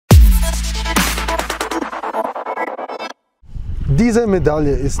Diese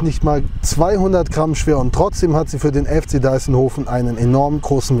Medaille ist nicht mal 200 Gramm schwer und trotzdem hat sie für den FC Deisenhofen einen enorm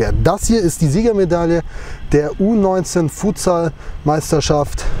großen Wert. Das hier ist die Siegermedaille der U19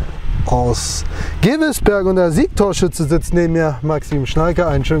 Futsalmeisterschaft aus Gevelsberg und der Siegtorschütze sitzt neben mir, Maxime Schneiker.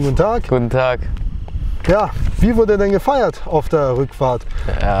 Einen schönen guten Tag. Guten Tag. Ja, wie wurde denn gefeiert auf der Rückfahrt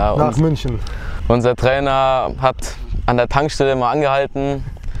nach München? Unser Trainer hat an der Tankstelle mal angehalten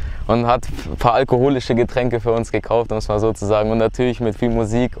und hat ein paar alkoholische Getränke für uns gekauft, um es mal so zu sagen. Und natürlich mit viel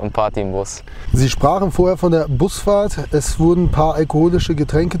Musik und Party im Bus. Sie sprachen vorher von der Busfahrt. Es wurden ein paar alkoholische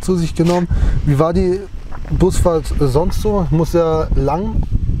Getränke zu sich genommen. Wie war die Busfahrt sonst so? Muss ja lang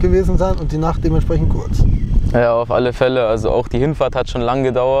gewesen sein und die Nacht dementsprechend kurz. Ja, auf alle Fälle. Also auch die Hinfahrt hat schon lang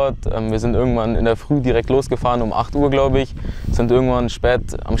gedauert. Wir sind irgendwann in der Früh direkt losgefahren, um 8 Uhr glaube ich. Sind irgendwann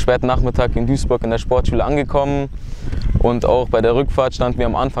am späten Nachmittag in Duisburg in der Sportschule angekommen. Und auch bei der Rückfahrt standen wir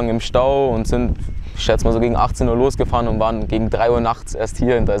am Anfang im Stau und sind, ich schätze mal so gegen 18 Uhr losgefahren und waren gegen 3 Uhr nachts erst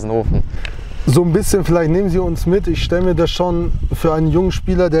hier in Deisenhofen. So ein bisschen, vielleicht nehmen Sie uns mit. Ich stelle mir das schon für einen jungen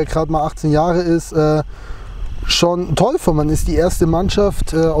Spieler, der gerade mal 18 Jahre ist, schon toll vor. Man ist die erste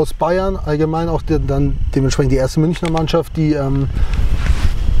Mannschaft aus Bayern, allgemein auch dann dementsprechend die erste Münchner Mannschaft, die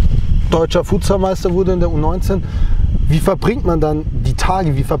deutscher Futsalmeister wurde in der U19. Wie verbringt man dann die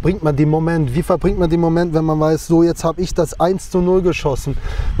Tage, wie verbringt man den Moment? Wie verbringt man den Moment, wenn man weiß, so jetzt habe ich das 1:0 geschossen?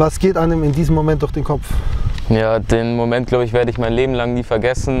 Was geht einem in diesem Moment durch den Kopf? Ja, den Moment, glaube ich, werde ich mein Leben lang nie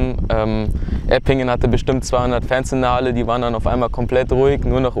vergessen. Eppingen hatte bestimmt 200 Fans in der Halle, die waren dann auf einmal komplett ruhig.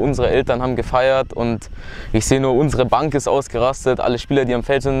 Nur noch unsere Eltern haben gefeiert und ich sehe nur, unsere Bank ist ausgerastet. Alle Spieler, die am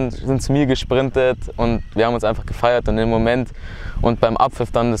Feld sind zu mir gesprintet und wir haben uns einfach gefeiert. Und im Moment und beim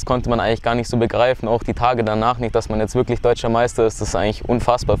Abpfiff dann, das konnte man eigentlich gar nicht so begreifen, auch die Tage danach nicht, dass man jetzt wirklich deutscher Meister ist. Das ist eigentlich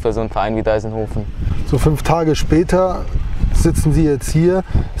unfassbar für so einen Verein wie Deisenhofen. So 5 Tage später sitzen Sie jetzt hier.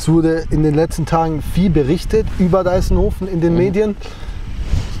 Es wurde in den letzten Tagen viel berichtet über Deisenhofen in den Medien.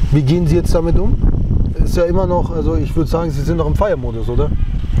 Wie gehen Sie jetzt damit um? Ist ja immer noch, also ich würde sagen, Sie sind noch im Feiermodus, oder?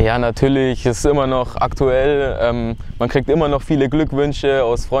 Ja, natürlich, es ist immer noch aktuell. Man kriegt immer noch viele Glückwünsche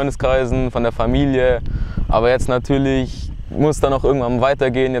aus Freundeskreisen, von der Familie. Aber jetzt natürlich muss dann auch irgendwann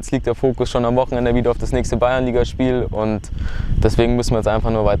weitergehen. Jetzt liegt der Fokus schon am Wochenende wieder auf das nächste Bayern-Ligaspiel und deswegen müssen wir jetzt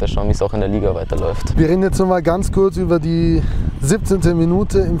einfach nur weiterschauen, wie es auch in der Liga weiterläuft. Wir reden jetzt noch mal ganz kurz über die 17.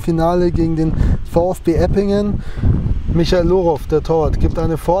 Minute im Finale gegen den VfB Eppingen. Michael Lorow, der Torwart, gibt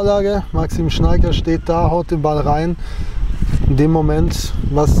eine Vorlage. Maxime Schneiker steht da, haut den Ball rein. In dem Moment,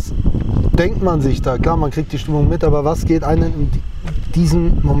 was denkt man sich da? Klar, man kriegt die Stimmung mit, aber was geht einem in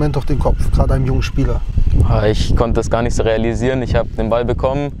diesem Moment durch den Kopf, gerade einem jungen Spieler? Ich konnte das gar nicht so realisieren. Ich habe den Ball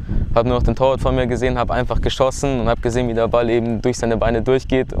bekommen, habe nur noch den Torwart vor mir gesehen, habe einfach geschossen und habe gesehen, wie der Ball eben durch seine Beine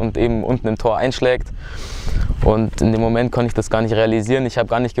durchgeht und eben unten im Tor einschlägt. Und in dem Moment konnte ich das gar nicht realisieren. Ich habe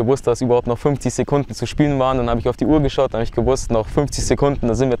gar nicht gewusst, dass überhaupt noch 50 Sekunden zu spielen waren. Dann habe ich auf die Uhr geschaut, dann habe ich gewusst, noch 50 Sekunden,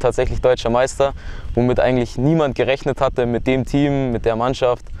 da sind wir tatsächlich deutscher Meister, womit eigentlich niemand gerechnet hatte mit dem Team, mit der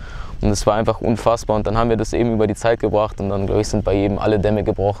Mannschaft. Und es war einfach unfassbar und dann haben wir das eben über die Zeit gebracht und dann, glaube ich, sind bei jedem alle Dämme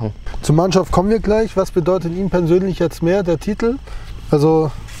gebrochen. Zur Mannschaft kommen wir gleich. Was bedeutet Ihnen persönlich jetzt mehr, der Titel? Also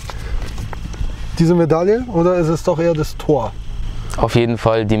diese Medaille oder ist es doch eher das Tor? Auf jeden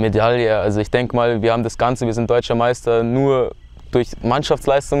Fall die Medaille. Also ich denke mal, wir haben das Ganze, wir sind deutscher Meister nur durch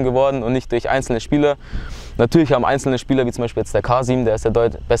Mannschaftsleistung geworden und nicht durch einzelne Spieler. Natürlich haben einzelne Spieler, wie zum Beispiel jetzt der Kasim, der ist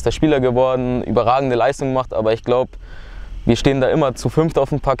der beste Spieler geworden, überragende Leistung gemacht, aber ich glaube, wir stehen da immer zu 5 auf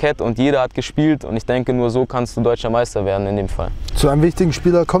dem Parkett und jeder hat gespielt und ich denke, nur so kannst du deutscher Meister werden in dem Fall. Zu einem wichtigen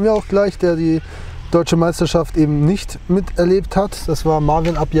Spieler kommen wir auch gleich, der die deutsche Meisterschaft eben nicht miterlebt hat. Das war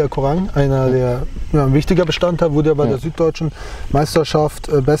Marvin Appiah-Korang, einer der ein wichtiger Bestandteil, wurde ja bei der Süddeutschen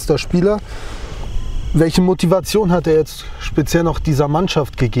Meisterschaft bester Spieler. Welche Motivation hat er jetzt speziell noch dieser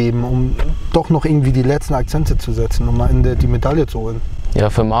Mannschaft gegeben, um doch noch irgendwie die letzten Akzente zu setzen, um am Ende die Medaille zu holen? Ja,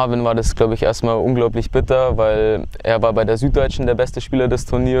 für Marvin war das, glaube ich, erstmal unglaublich bitter, weil er war bei der Süddeutschen der beste Spieler des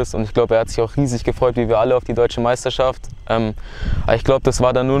Turniers und ich glaube, er hat sich auch riesig gefreut, wie wir alle, auf die deutsche Meisterschaft. Aber ich glaube, das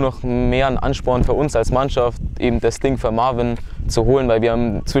war dann nur noch mehr ein Ansporn für uns als Mannschaft, eben das Ding für Marvin zu holen, weil wir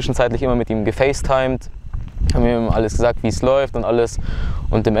haben zwischenzeitlich immer mit ihm gefacetimed, haben ihm alles gesagt, wie es läuft und alles.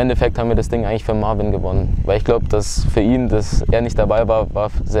 Und im Endeffekt haben wir das Ding eigentlich für Marvin gewonnen. Weil ich glaube, dass für ihn, dass er nicht dabei war, war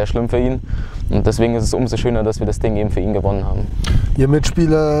sehr schlimm für ihn. Und deswegen ist es umso schöner, dass wir das Ding eben für ihn gewonnen haben. Ihr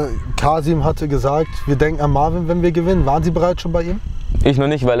Mitspieler Kasim hatte gesagt, wir denken an Marvin, wenn wir gewinnen. Waren Sie bereits schon bei ihm? Ich noch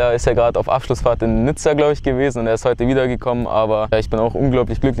nicht, weil er ist ja gerade auf Abschlussfahrt in Nizza, glaube ich, gewesen und er ist heute wiedergekommen. Aber ich bin auch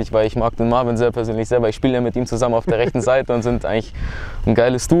unglaublich glücklich, weil ich mag den Marvin sehr persönlich sehr, weil ich spiele ja mit ihm zusammen auf der rechten Seite und sind eigentlich ein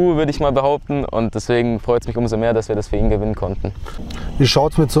geiles Duo, würde ich mal behaupten. Und deswegen freut es mich umso mehr, dass wir das für ihn gewinnen konnten. Wie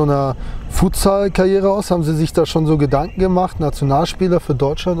schaut es mit so einer Futsal-Karriere aus? Haben Sie sich da schon so Gedanken gemacht, Nationalspieler für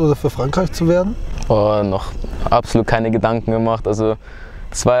Deutschland oder für Frankreich zu werden? Oh, noch Absolut keine Gedanken gemacht. Also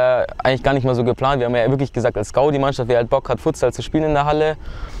das war ja eigentlich gar nicht mal so geplant. Wir haben ja wirklich gesagt, als Scout, die Mannschaft, wer halt Bock hat, Futsal zu spielen in der Halle.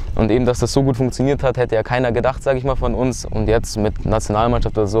 Und eben, dass das so gut funktioniert hat, hätte ja keiner gedacht, sage ich mal, von uns. Und jetzt mit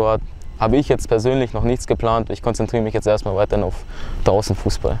Nationalmannschaft oder so habe ich jetzt persönlich noch nichts geplant. Ich konzentriere mich jetzt erstmal weiterhin auf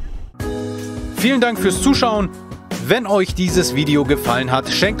Draußenfußball. Vielen Dank fürs Zuschauen. Wenn euch dieses Video gefallen hat,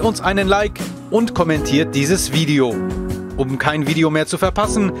 schenkt uns einen Like und kommentiert dieses Video. Um kein Video mehr zu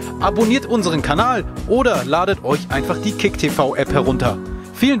verpassen, abonniert unseren Kanal oder ladet euch einfach die KickTV-App herunter.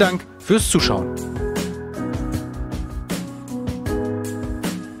 Vielen Dank fürs Zuschauen.